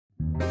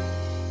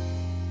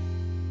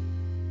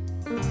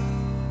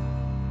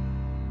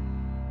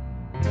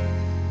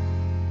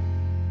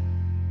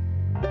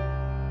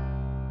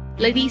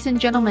Ladies and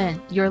gentlemen,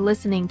 you're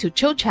listening to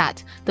Chill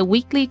Chat, the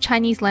weekly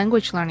Chinese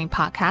language learning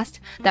podcast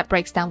that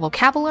breaks down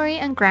vocabulary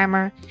and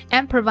grammar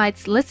and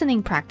provides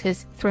listening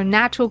practice through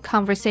natural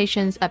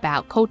conversations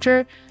about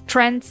culture,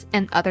 trends,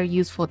 and other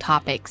useful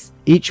topics.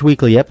 Each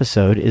weekly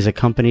episode is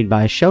accompanied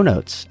by show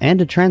notes and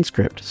a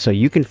transcript so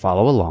you can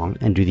follow along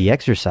and do the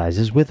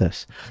exercises with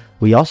us.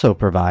 We also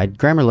provide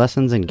grammar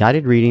lessons and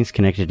guided readings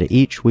connected to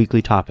each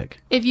weekly topic.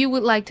 If you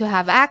would like to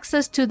have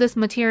access to this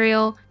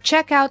material,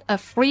 check out a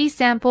free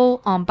sample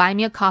on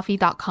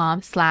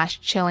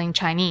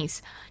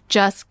buymeacoffee.com/chillingchinese.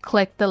 Just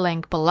click the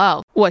link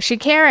below. 我是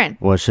Karen.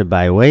 我是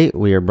百威.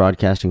 We are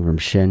broadcasting from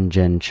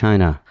Shenzhen,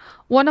 China.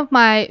 One of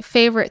my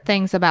favorite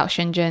things about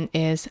Shenzhen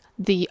is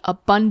the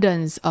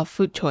abundance of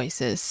food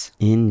choices.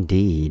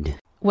 Indeed.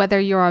 Whether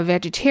you're a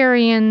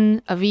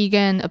vegetarian, a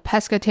vegan, a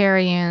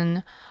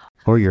pescatarian,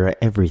 or you're a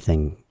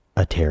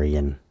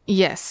everything-atarian.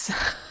 Yes.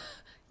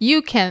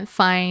 You can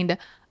find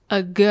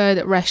a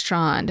good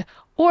restaurant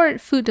or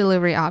food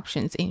delivery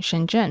options in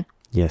Shenzhen.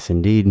 Yes,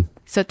 indeed.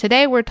 So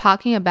today we're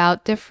talking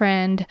about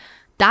different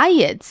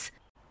diets.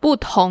 不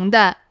同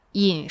的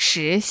饮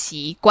食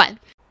习惯。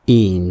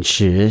饮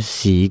食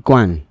习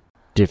惯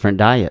different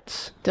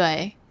diets.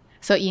 对.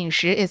 So 饮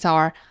食 is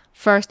our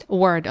first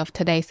word of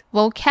today's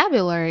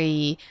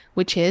vocabulary,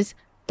 which is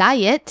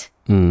diet.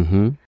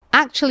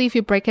 Actually, if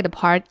you break it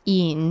apart,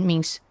 饮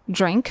means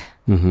drink.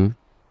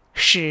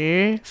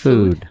 食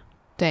Food.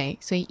 对，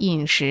所以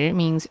饮食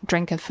means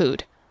drink and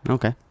food.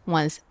 Okay.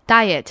 Once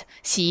diet,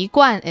 习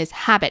惯 is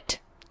habit.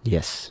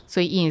 Yes.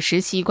 所以饮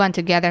食习惯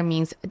together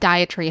means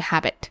dietary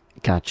habit.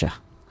 Gotcha.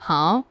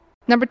 好。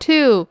Number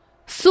 2,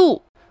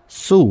 素。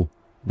素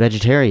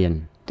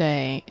vegetarian.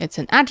 对 it's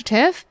an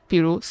adjective, 比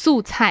如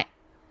素菜。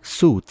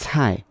素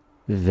菜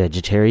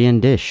vegetarian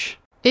dish.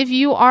 If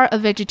you are a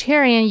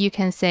vegetarian, you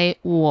can say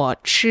我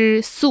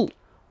吃素。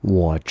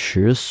我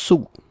吃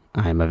素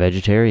I'm a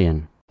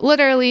vegetarian.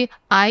 Literally,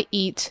 I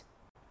eat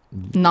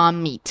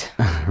non-meat.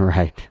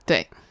 Right.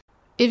 对。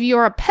If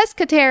you're a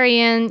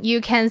pescatarian, you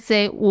can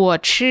say 我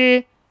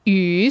吃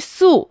鱼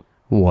素。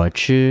我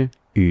吃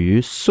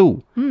鱼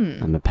素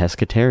I'm a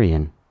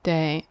pescatarian.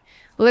 对。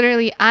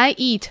Literally, I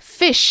eat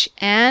fish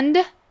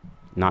and...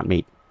 Not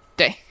meat.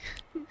 对。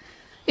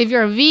If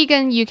you're a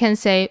vegan, you can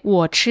say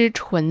我吃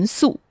纯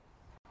素。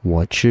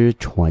我吃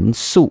纯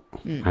素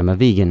I'm a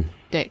vegan.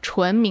 对，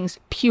纯 means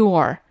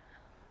pure,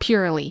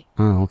 purely.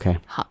 Oh, okay.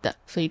 好的，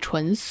所以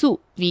纯素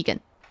vegan.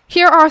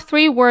 Here are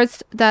 3 words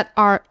that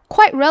are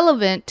quite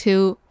relevant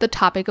to the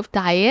topic of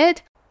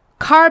diet.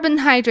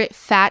 Carbohydrate,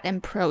 fat,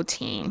 and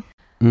protein.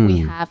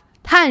 We have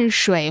碳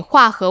水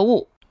化合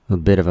物. A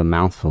bit of a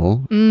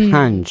mouthful.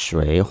 碳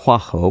水化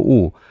合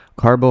物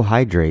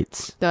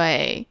carbohydrates.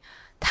 对，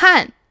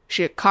碳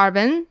是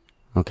carbon,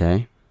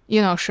 Okay.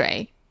 you know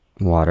水。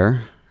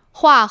 Water.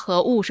 化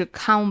合物是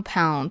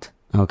compound.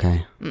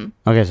 Okay.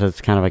 Okay, so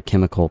it's kind of a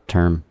chemical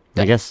term.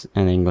 I guess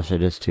in English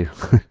it is too.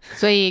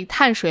 所以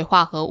碳水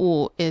化合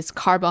物 is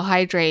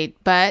carbohydrate,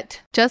 but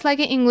just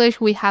like in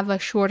English, we have a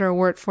shorter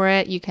word for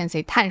it. You can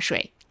say 碳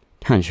水。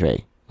碳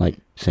水 like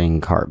saying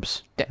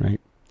carbs. 对。 Right?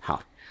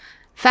 好。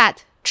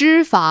 Fat,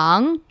 脂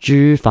肪。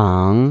脂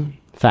肪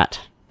fat.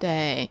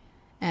 对。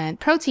And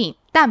protein,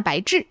 蛋白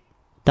质。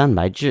蛋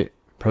白质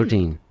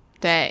protein.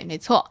 对，没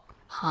错。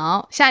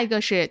好，下一个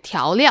是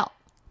调料。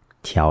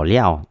调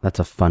料 that's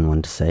a fun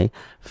one to say.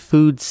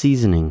 Food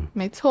seasoning.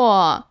 没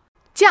错。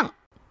酱。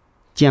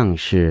酱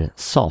是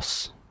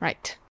sauce.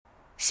 Right.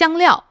 香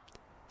料。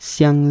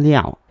香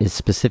料 is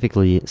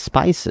specifically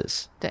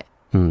spices. 对。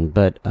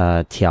But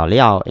调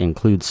料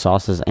includes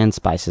sauces and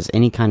spices,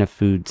 any kind of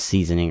food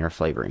seasoning or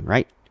flavoring,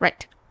 right?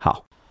 Right.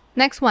 好。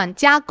 Next one,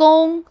 加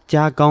工。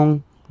加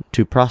工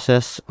to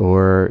process,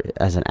 or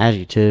as an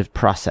adjective,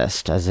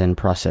 processed, as in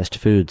processed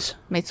foods.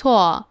 没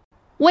错。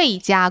未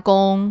加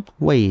工。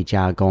未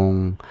加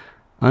工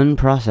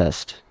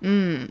unprocessed.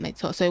 没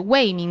错，所以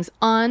未 means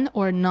un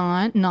or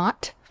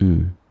not.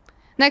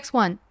 Next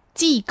one,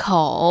 忌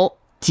口。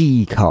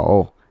忌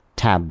口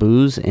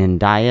taboos in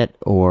diet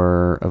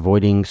or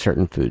avoiding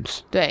certain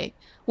foods. 对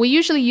we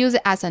usually use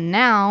it as a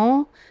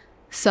noun,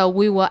 so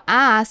we will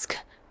ask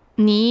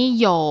你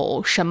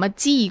有什么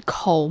忌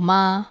口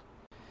吗？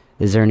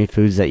 Is there any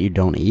foods that you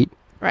don't eat?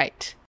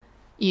 Right.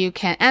 You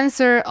can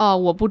answer,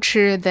 我不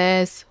吃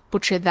this, 不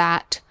吃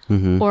that.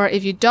 Or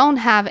if you don't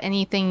have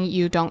anything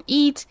you don't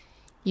eat,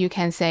 you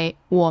can say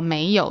我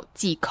没有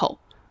忌口。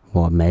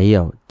我没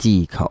有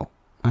忌口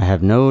I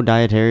have no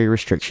dietary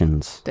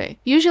restrictions. 对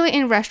usually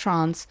in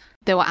restaurants,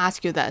 they will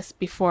ask you this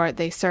before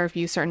they serve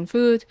you certain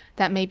food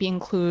that maybe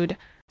include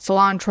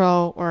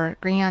cilantro or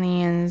green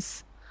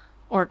onions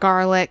or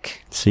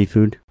garlic.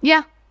 Seafood?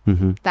 Yeah,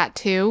 that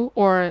too.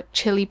 Or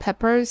chili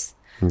peppers.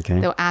 Okay.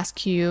 They'll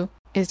ask you,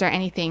 is there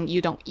anything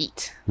you don't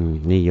eat?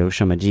 你有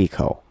什么忌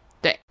口？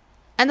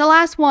 And the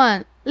last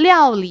one,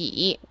 料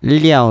理。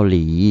料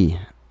理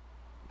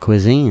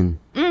cuisine.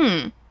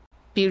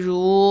 比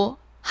如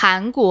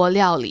韩国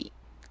料理。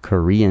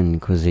Korean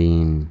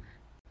cuisine.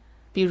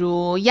 比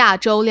如亚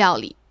洲料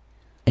理。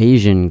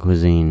 Asian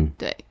cuisine.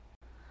 对。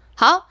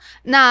好，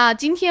那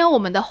今天我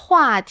们的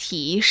话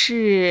题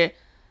是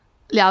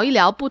聊一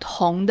聊不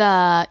同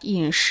的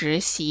饮食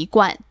习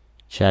惯。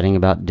 Chatting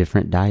about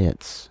different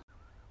diets.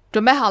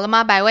 准备好了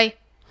吗，百位？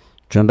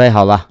准备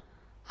好了。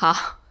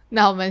好，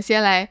那我们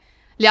先来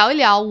聊一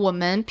聊我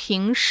们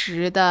平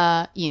时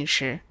的饮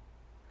食。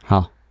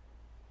好，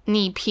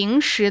你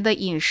平时的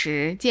饮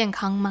食健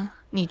康吗？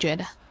你觉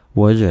得？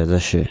我觉得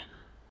是。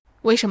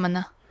为什么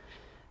呢？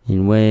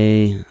因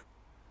为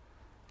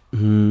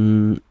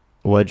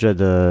我觉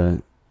得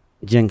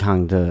健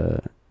康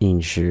的饮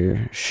食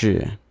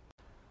是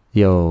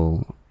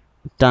有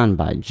蛋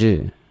白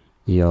质，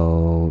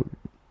有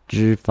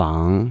脂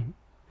肪，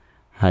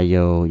还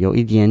有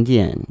一点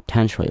点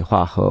碳水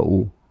化合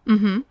物。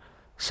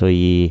所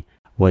以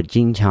我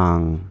经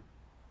常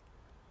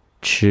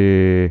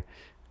吃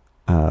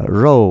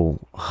肉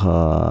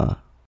和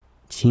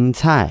青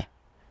菜，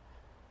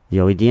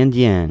有一点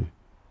点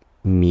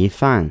米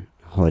饭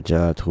或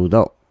者土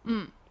豆。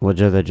我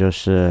觉得就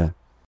是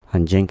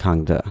很健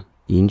康的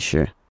饮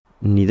食。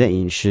你的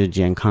饮食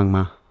健康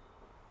吗？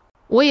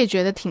我也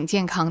觉得挺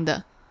健康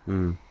的。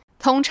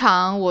通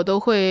常我都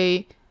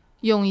会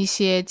用一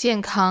些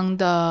健康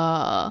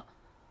的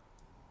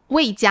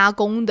未加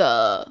工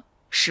的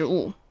食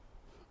物。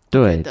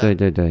对，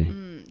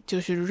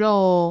就是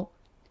肉、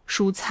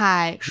蔬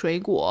菜、水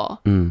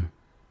果，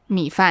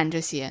米饭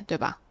这些，对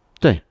吧？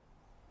对，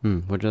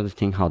我觉得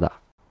挺好的。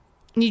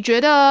你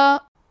觉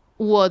得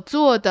我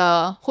做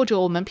的或者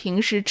我们平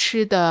时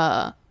吃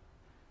的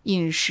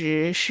饮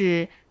食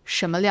是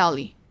什么料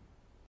理？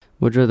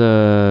我觉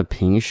得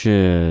平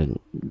时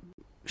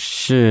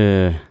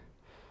是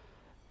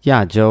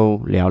亚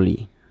洲料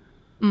理。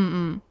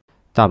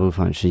大部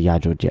分是亚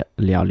洲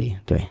料理，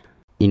对。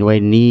因为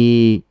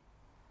你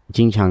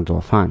经常做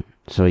饭，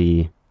所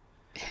以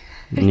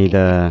你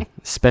的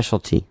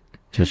specialty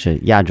就是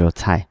亚洲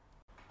菜。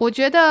我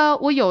觉得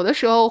我有的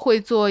时候会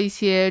做一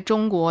些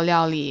中国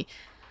料理，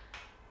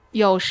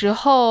有时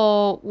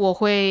候我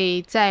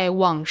会在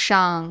网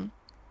上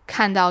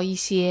看到一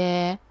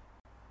些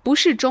不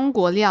是中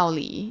国料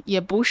理，也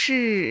不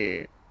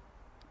知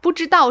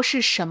道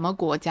是什么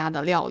国家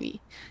的料理，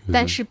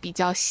但是比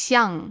较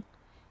像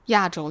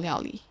亚洲料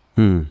理。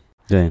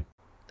对。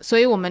所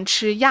以我们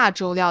吃亚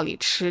洲料理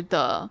吃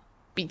的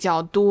比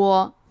较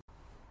多。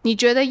你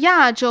觉得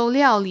亚洲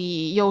料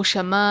理有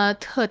什么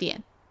特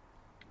点？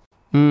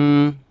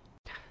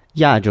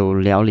亚洲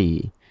料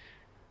理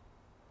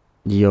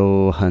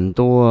有很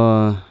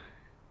多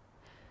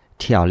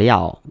调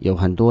料，有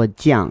很多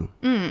酱。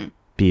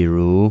比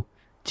如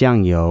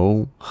酱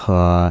油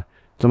和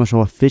怎么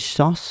说 fish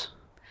sauce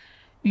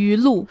鱼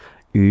露，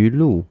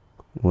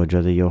我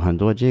觉得有很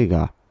多这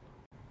个，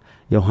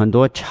有很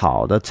多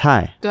炒的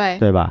菜，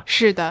对吧？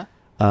是的。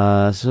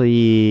所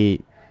以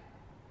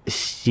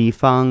西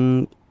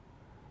方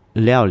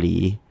料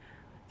理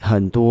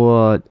很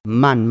多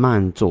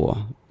慢做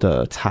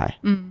的菜，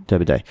对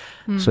不对？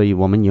所以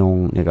我们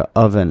用那个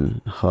oven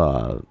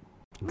和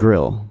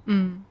grill，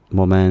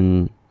我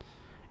们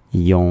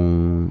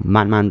用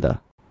慢的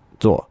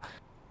做。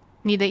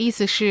你的意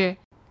思是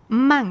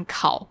慢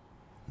烤？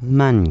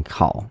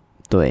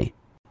对。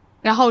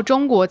然后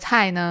中国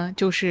菜呢，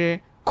就是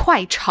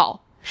快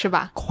炒，是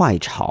吧？快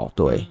炒，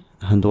对，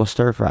很多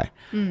stir fry。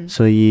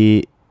所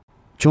以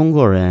中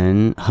国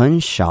人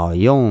很少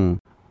用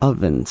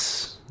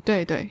ovens。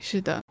对，是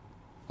的。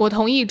我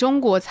同意，中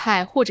国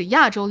菜或者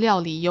亚洲料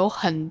理有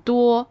很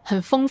多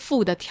很丰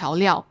富的调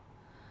料。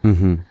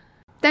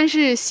但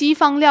是西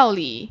方料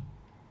理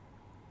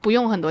不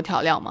用很多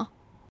调料吗？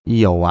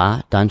有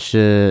啊，但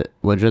是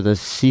我觉得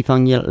西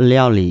方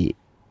料理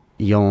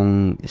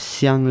用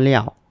香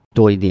料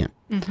多一点。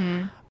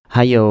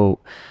还有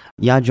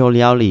亚洲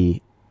料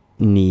理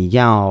你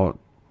要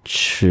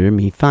吃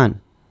米饭。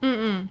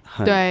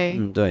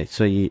对，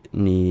所以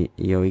你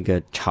有一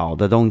个炒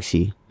的东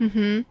西。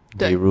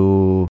对，比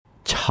如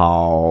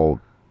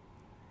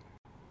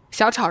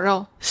小炒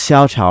肉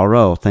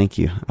Thank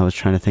you, I was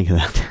trying to think of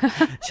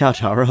that. 小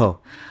炒肉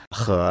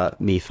和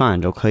米饭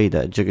都可以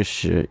的，这个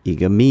是一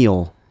个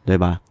meal， 对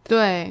吧？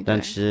对。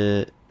但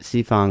是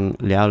西方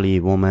料理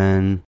我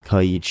们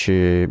可以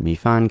吃米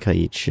饭，可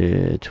以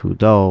吃土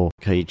豆，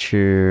可以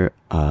吃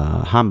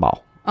汉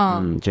堡。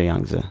这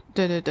样子。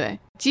对，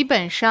基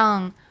本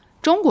上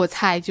中国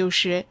菜就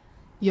是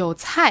有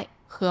菜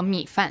和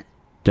米饭。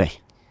对，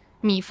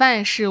米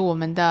饭是我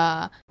们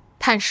的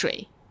碳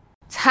水，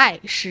菜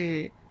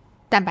是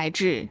蛋白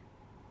质、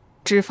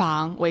脂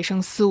肪、维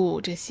生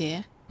素这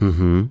些。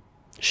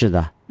是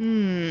的。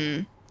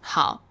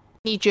好，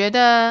你觉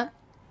得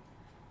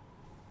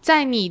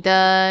在你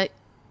的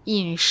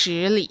饮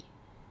食里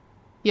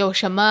有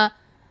什么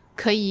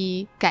可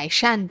以改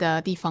善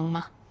的地方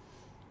吗？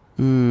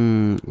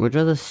我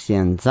觉得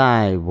现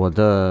在我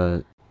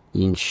的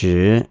饮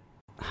食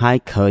还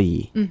可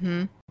以，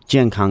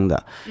健康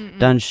的，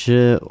但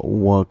是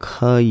我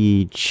可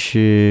以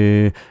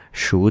吃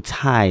蔬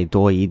菜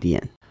多一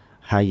点，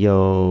还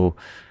有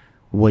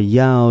我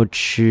要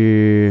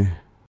吃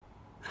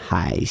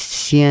海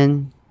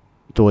鲜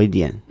多一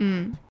点。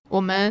我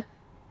们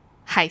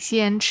海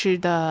鲜吃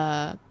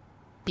的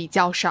比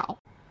较少。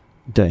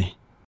对，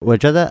我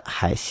觉得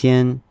海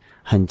鲜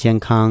很健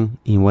康，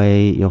因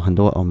为有很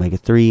多 omega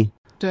 3。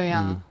对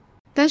呀，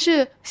但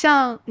是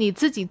像你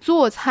自己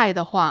做菜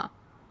的话，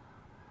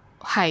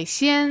海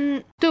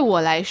鲜对我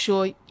来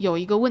说有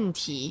一个问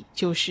题，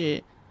就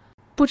是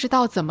不知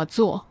道怎么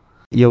做。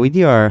有一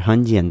点儿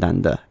很简单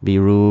的，比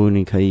如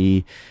你可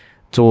以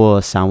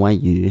做三文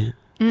鱼，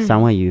三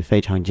文鱼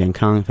非常健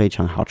康，非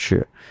常好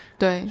吃，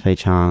对，非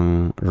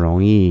常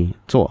容易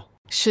做。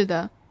是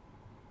的，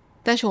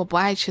但是我不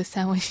爱吃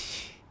三文鱼。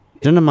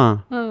真的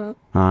吗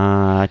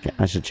？I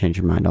should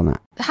change your mind on that.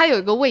 它有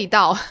一个味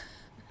道，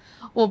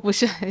我不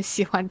是很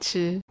喜欢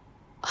吃。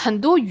很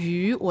多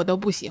鱼我都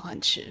不喜欢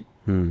吃。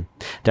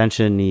但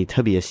是你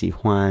特别喜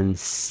欢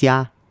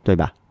虾，对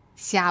吧？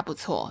虾不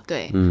错，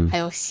对，还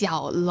有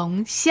小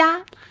龙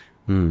虾，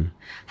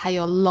还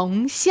有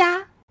龙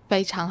虾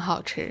非常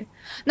好吃。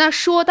那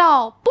说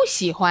到不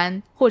喜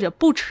欢或者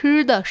不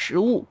吃的食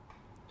物，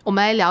我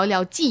们来聊一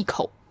聊忌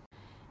口。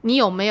你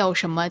有没有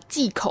什么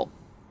忌口？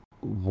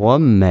我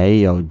没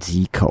有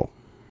忌口，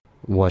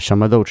我什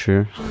么都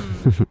吃。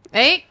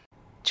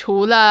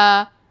除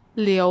了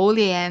榴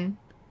莲。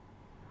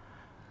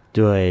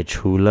对，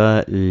除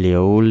了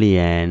榴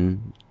莲、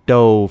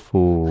豆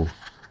腐，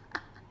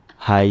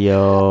还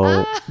有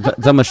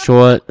这么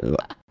说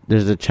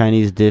there's a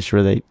Chinese dish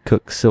where they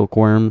cook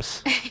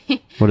silkworms.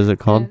 What is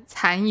it called?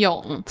 蚕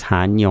蛹。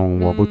蚕蛹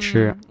我不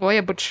吃。我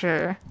也不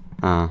吃。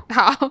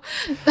好，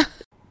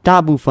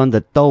大部分的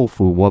豆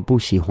腐我不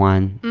喜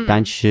欢，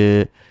但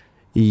是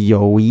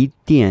有一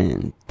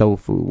点豆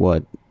腐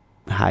我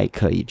还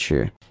可以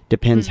吃。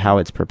Depends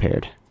how it's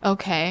prepared.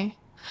 OK，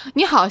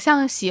 你好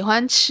像喜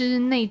欢吃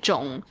那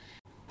种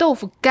豆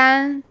腐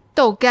干、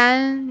豆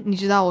干，你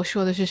知道我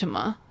说的是什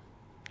么？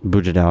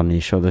不知道你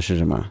说的是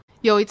什么。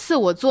有一次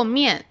我做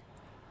面，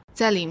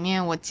在里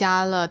面我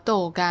加了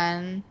豆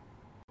干，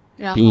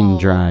然后 bean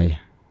dry,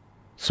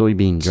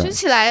 soybean dry， 吃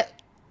起来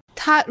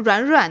它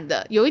软软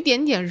的，有一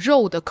点点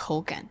肉的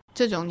口感。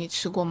这种你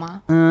吃过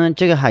吗？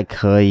这个还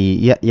可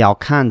以，要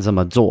看怎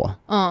么做。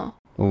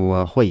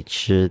我会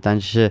吃，但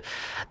是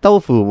豆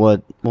腐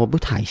我不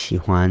太喜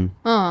欢。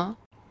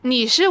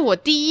你是我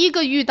第一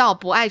个遇到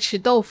不爱吃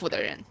豆腐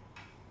的人。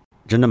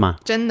真的吗？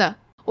真的，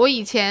我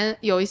以前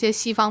有一些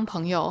西方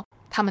朋友，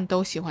他们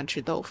都喜欢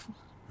吃豆腐。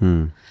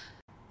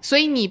所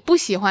以你不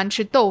喜欢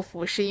吃豆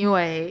腐是因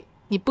为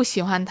你不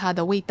喜欢它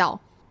的味道。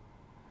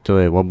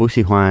对，我不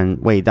喜欢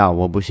味道，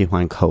我不喜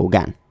欢口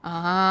感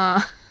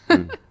啊。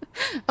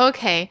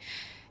OK，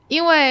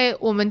 因为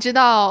我们知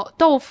道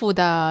豆腐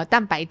的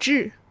蛋白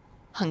质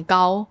很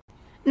高，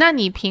那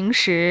你平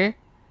时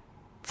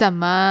怎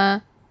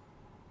么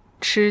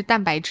吃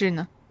蛋白质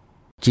呢？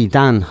鸡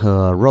蛋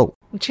和肉。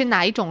你吃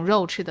哪一种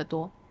肉吃得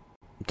多？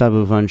大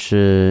部分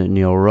吃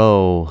牛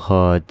肉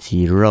和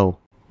鸡肉，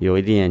有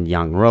一点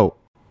羊肉。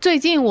最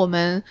近我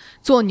们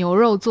做牛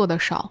肉做得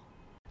少。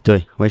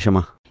对，为什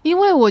么？因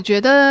为我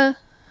觉得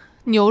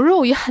牛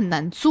肉也很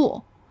难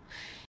做。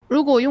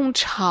如果用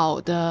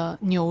炒的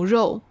牛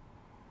肉，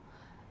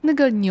那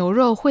个牛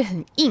肉会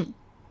很硬。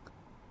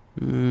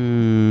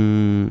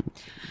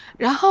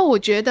然后我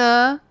觉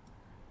得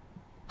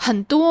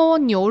很多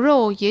牛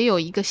肉也有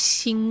一个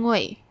腥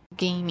味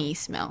gamey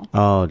smell。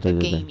 对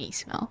gamey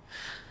smell，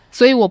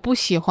 所以我不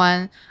喜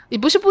欢，也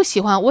不是不喜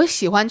欢，我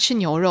喜欢吃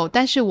牛肉，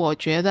但是我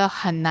觉得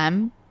很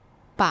难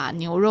把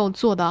牛肉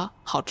做得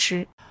好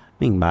吃。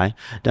明白，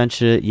但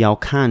是要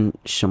看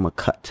什么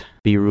cut，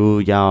 比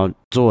如要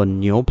做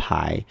牛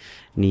排，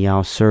你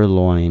要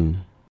sirloin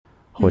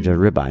或者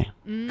ribeye，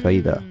可以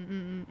的。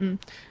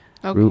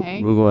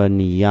OK， 如果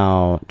你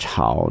要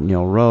炒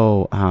牛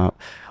肉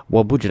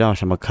我不知道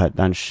什么 cut，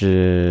 但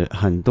是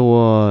很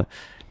多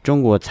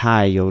中国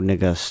菜有那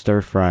个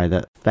stir fry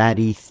的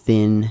fatty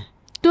thin。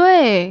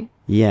对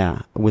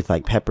 ，Yeah， with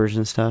like peppers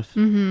and stuff。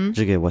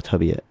这个我特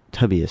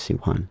别喜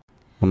欢，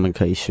我们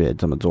可以学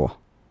怎么做。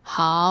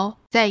好，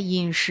在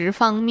饮食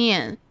方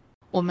面，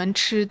我们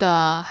吃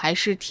的还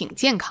是挺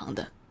健康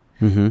的。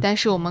但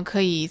是我们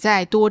可以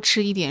再多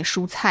吃一点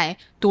蔬菜，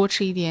多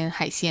吃一点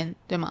海鲜，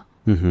对吗？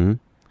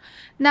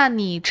那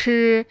你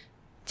吃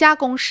加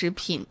工食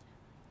品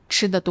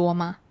吃得多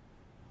吗？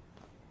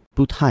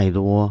不太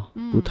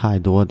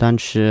多，但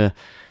是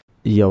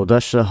有的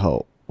时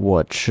候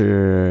我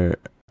吃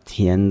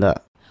甜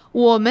的。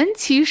我们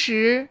其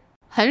实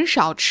很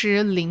少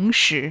吃零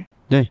食。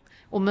对，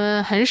我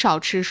们很少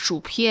吃薯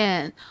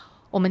片，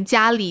我们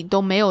家里都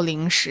没有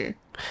零食。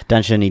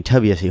但是你特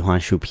别喜欢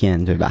薯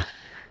片，对吧？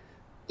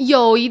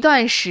有一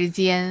段时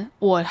间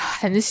我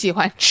很喜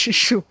欢吃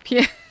薯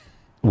片。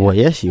我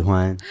也喜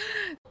欢。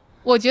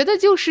我觉得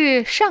就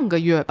是上个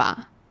月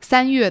吧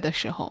，3月的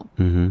时候。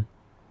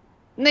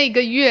那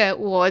个月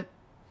我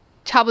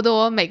差不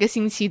多每个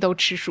星期都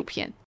吃薯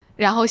片。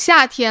然后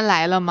夏天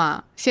来了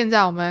嘛，现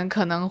在我们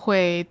可能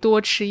会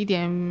多吃一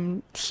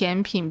点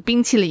甜品、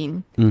冰淇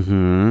淋。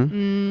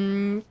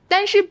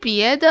但是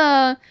别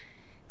的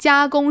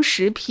加工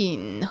食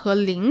品和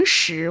零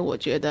食，我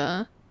觉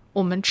得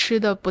我们吃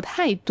的不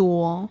太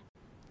多。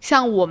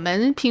像我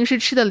们平时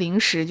吃的零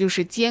食就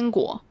是坚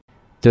果，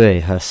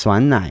对，和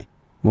酸奶，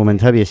我们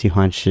特别喜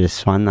欢吃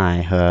酸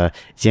奶和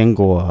坚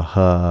果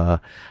和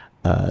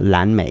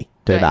蓝莓，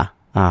对吧？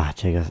啊，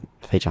这个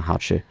非常好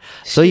吃。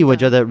所以我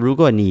觉得，如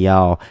果你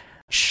要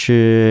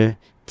吃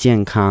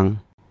健康，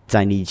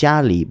在你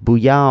家里不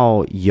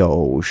要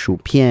有薯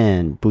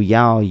片，不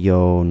要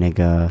有那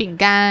个饼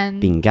干，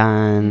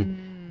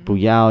不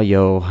要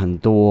有很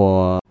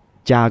多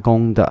加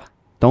工的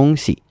东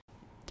西。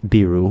比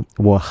如，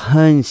我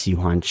很喜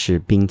欢吃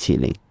冰淇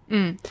淋。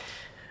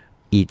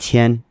以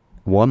前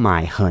我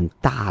买很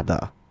大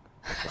的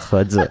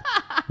盒子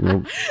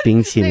有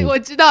冰淇淋，我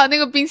知道那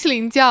个冰淇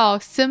淋叫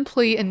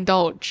Simply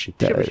Indulge，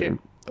 是不是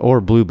 ？Or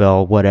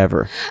Bluebell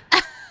whatever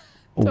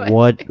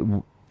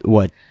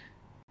我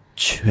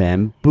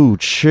全部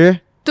吃。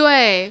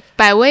对，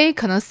百威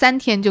可能3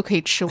天就可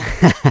以吃完。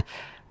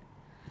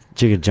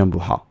这个真不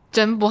好，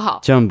真不好，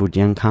真不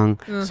健康。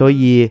所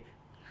以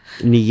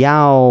你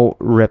要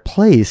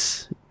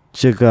replace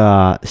这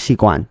个习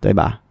惯，对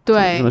吧？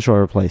对，怎么说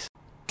replace？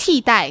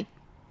 替代。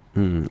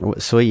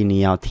所以你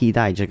要替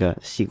代这个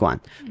习惯。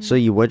所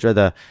以我觉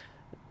得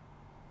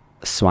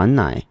酸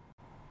奶、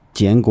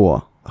坚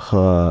果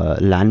和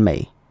蓝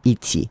莓一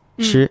起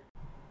吃，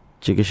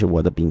这个是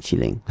我的冰淇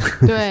淋。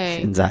对，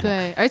现在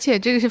对，而且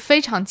这个是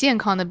非常健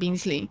康的冰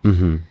淇淋。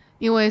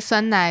因为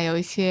酸奶有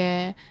一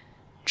些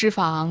脂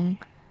肪，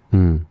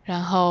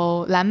然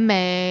后蓝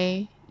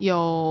莓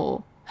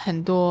有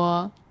很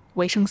多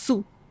维生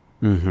素。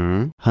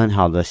很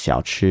好的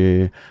小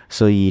吃，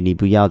所以你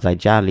不要在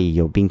家里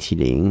有冰淇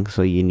淋，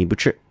所以你不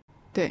吃。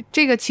对，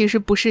这个其实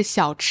不是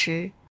小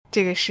吃，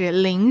这个是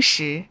零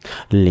食。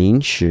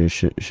零食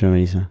是什么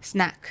意思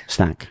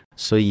 ？snack。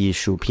所以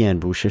薯片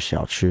不是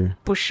小吃，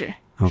不是，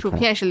 Okay. 薯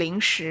片是零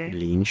食。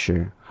零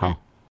食好。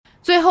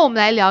最后我们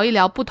来聊一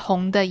聊不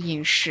同的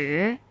饮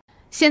食。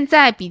现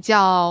在比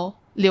较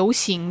流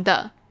行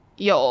的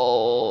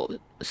有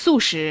素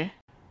食，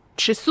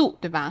吃素，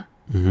对吧？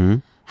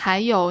还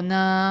有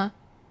呢，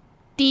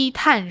低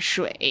碳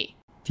水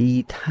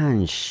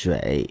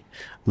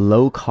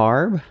low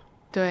carb。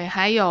 对，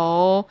还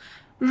有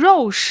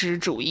肉食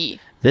主义。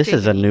 This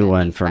is a new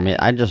one for me.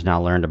 I just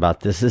now learned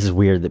about this. This is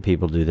weird that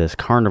people do this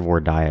carnivore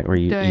diet where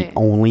you eat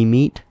only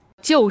meat.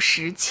 旧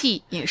石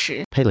器饮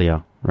食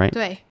Paleo, right?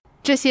 对，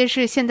这些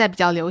是现在比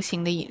较流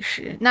行的饮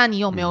食。那你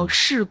有没有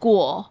试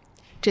过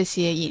这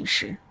些饮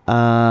食？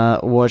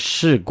我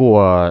试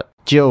过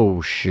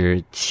旧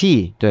石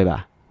器，对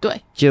吧？对，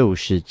旧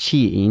石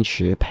器饮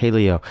食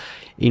Paleo，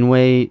 因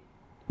为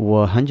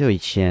我很久以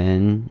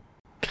前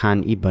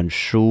看一本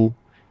书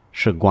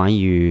是关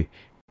于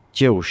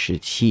旧石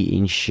器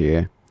饮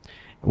食，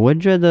我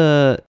觉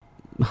得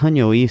很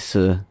有意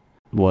思。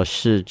我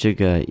是这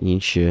个饮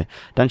食，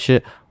但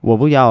是我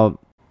不要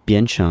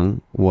变成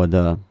我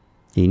的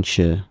饮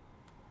食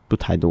不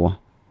太多。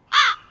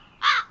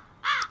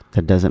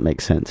That doesn't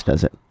make sense,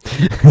 does it?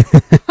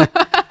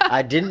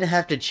 I didn't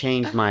have to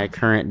change my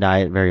current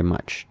diet very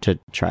much to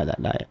try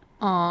that diet.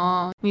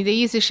 哦，你的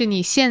意思是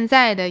你现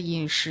在的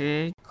饮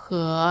食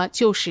和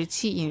旧石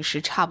器饮食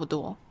差不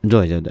多？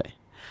对对对，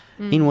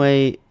因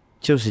为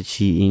旧石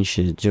器饮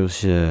食就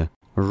是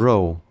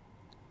肉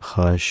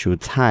和蔬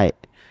菜，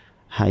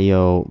还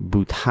有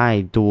不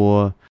太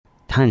多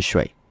碳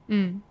水，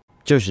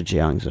就是这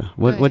样子。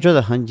我觉得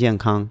很健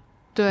康。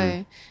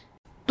对，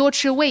多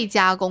吃未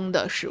加工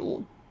的食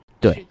物。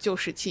对，是旧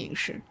石器饮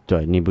食。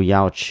对，你不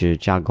要吃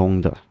加工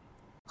的。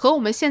和我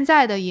们现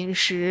在的饮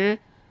食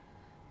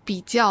比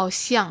较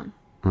像，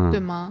对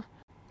吗？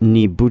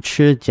你不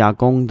吃加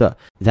工的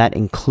 ，that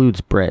includes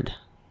bread。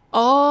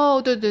哦，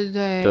对对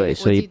对，对，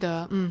所以我记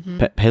得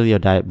，Paleo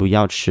diet 不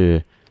要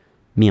吃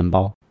面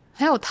包，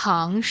还有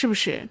糖，是不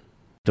是？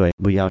对，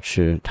不要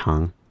吃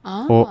糖，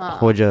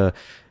或者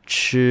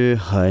吃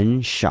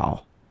很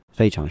少，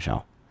非常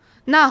少。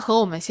那和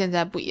我们现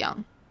在不一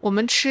样，我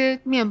们吃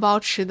面包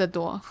吃得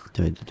多。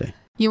对对对，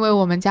因为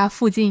我们家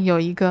附近有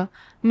一个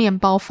面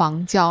包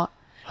房叫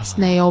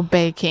Snail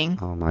Baking。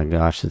 Oh my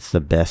gosh, it's the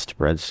best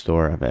bread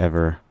store I've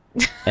ever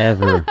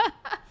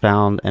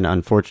found, and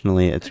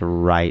unfortunately it's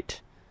right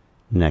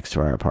next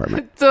to our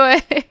apartment.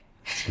 对，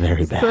 It's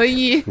very bad. 所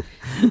以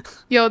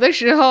有的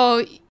时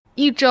候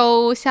一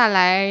周下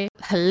来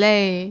很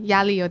累，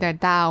压力有点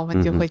大，我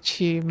们就会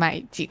去买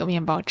几个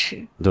面包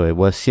吃。对，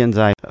我现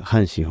在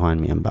很喜欢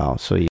面包，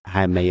所以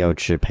还没有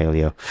吃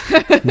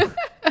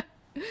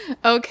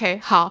Paleo。OK，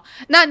 好，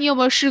那你有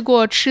没有试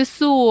过吃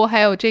素，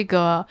还有这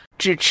个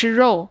只吃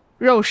肉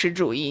食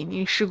主义？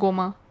你试过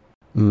吗？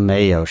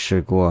没有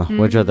试过，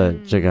我觉得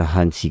这个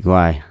很奇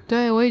怪。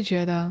对，我也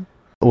觉得。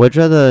我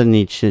觉得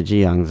你吃这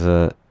样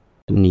子，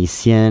你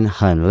先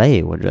很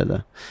累，我觉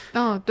得。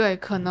对，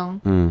可能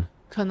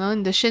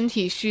你的身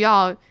体需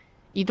要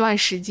一段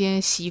时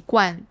间习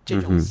惯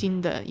这种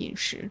新的饮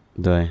食。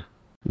对，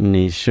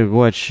你试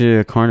过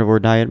吃 carnivore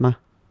diet 吗？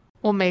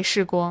我没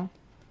试过。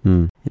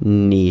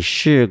你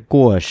试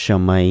过什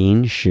么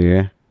饮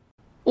食？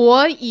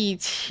我以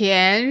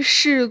前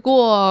试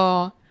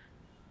过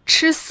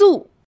吃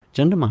素。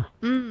真的吗？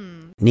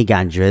你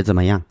感觉怎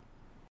么样？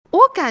我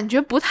感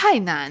觉不太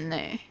难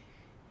欸。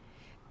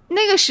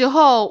那个时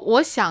候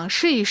我想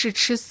试一试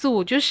吃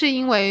素，就是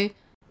因为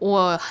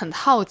我很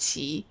好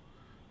奇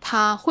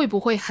它会不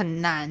会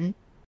很难，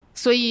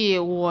所以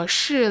我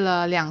试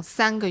了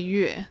2-3个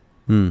月。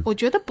我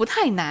觉得不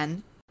太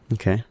难。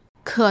 Okay.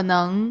 可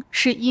能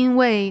是因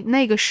为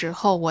那个时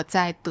候我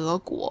在德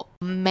国，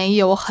没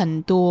有很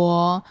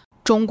多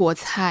中国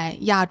菜、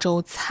亚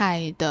洲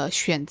菜的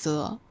选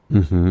择，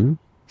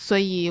所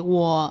以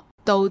我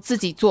都自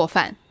己做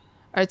饭，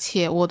而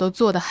且我都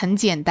做得很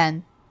简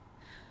单，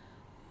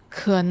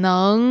可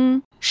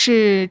能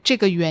是这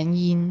个原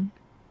因。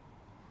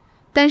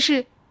但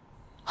是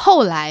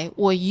后来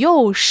我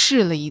又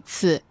试了一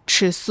次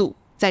吃素，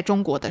在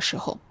中国的时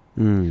候，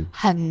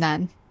很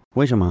难。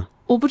为什么？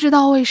我不知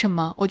道为什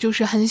么，我就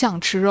是很想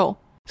吃肉。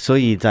所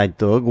以在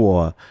德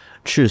国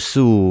吃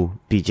素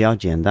比较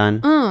简单，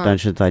但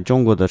是在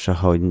中国的时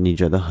候你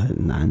觉得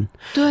很难。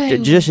对，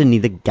这是你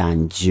的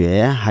感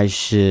觉还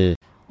是？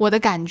我的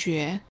感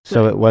觉。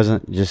 So it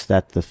wasn't just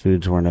that the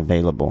foods weren't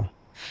available.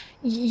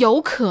 有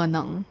可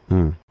能。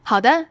好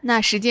的，那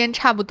时间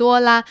差不多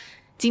啦，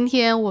今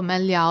天我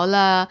们聊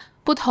了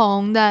不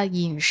同的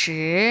饮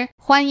食，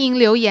欢迎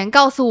留言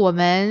告诉我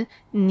们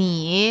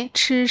你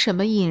吃什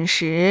么饮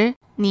食，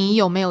你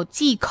有没有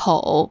忌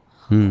口，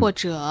或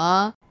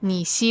者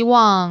你希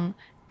望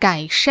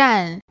改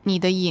善你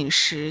的饮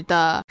食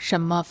的什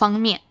么方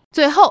面。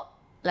最后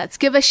let's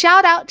give a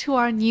shout out to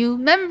our new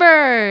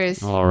members.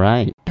 All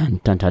right. Dun,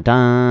 dun, dun,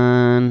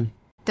 dun.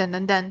 Dun,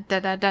 dun, dun,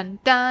 dun, dun, dun,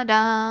 dun,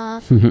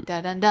 dun.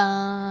 Dun, dun,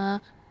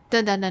 dun.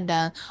 Dun, dun, dun,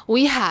 dun.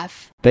 We have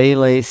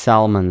Bailey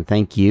Salmon,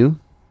 thank you.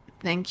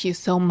 Thank you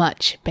so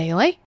much,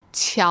 Bailey.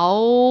 乔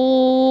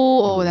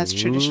Oh, that's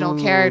traditional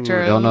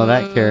character. Don't know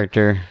that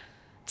character.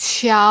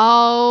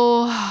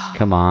 乔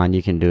Come on,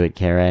 you can do it,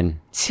 Karen.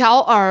 乔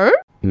尔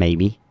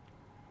Maybe.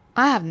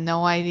 I have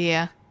no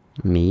idea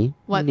Me?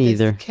 what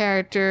Neither. this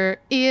character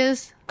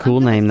is.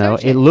 Cool I'm gonna name, though.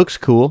 search It looks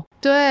cool.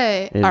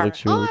 对 It 尔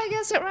looks really- Oh, I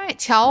guess it right.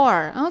 乔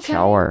尔 Okay.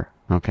 乔尔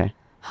Okay.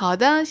 好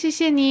的，谢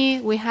谢你。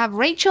We have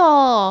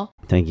Rachel.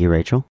 Thank you,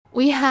 Rachel.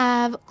 We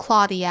have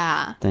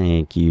Claudia.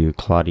 Thank you,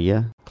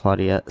 Claudia.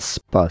 Claudia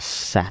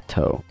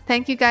Spasato.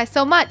 Thank you guys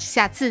so much.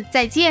 下次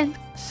再见。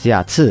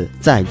下次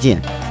再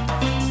见。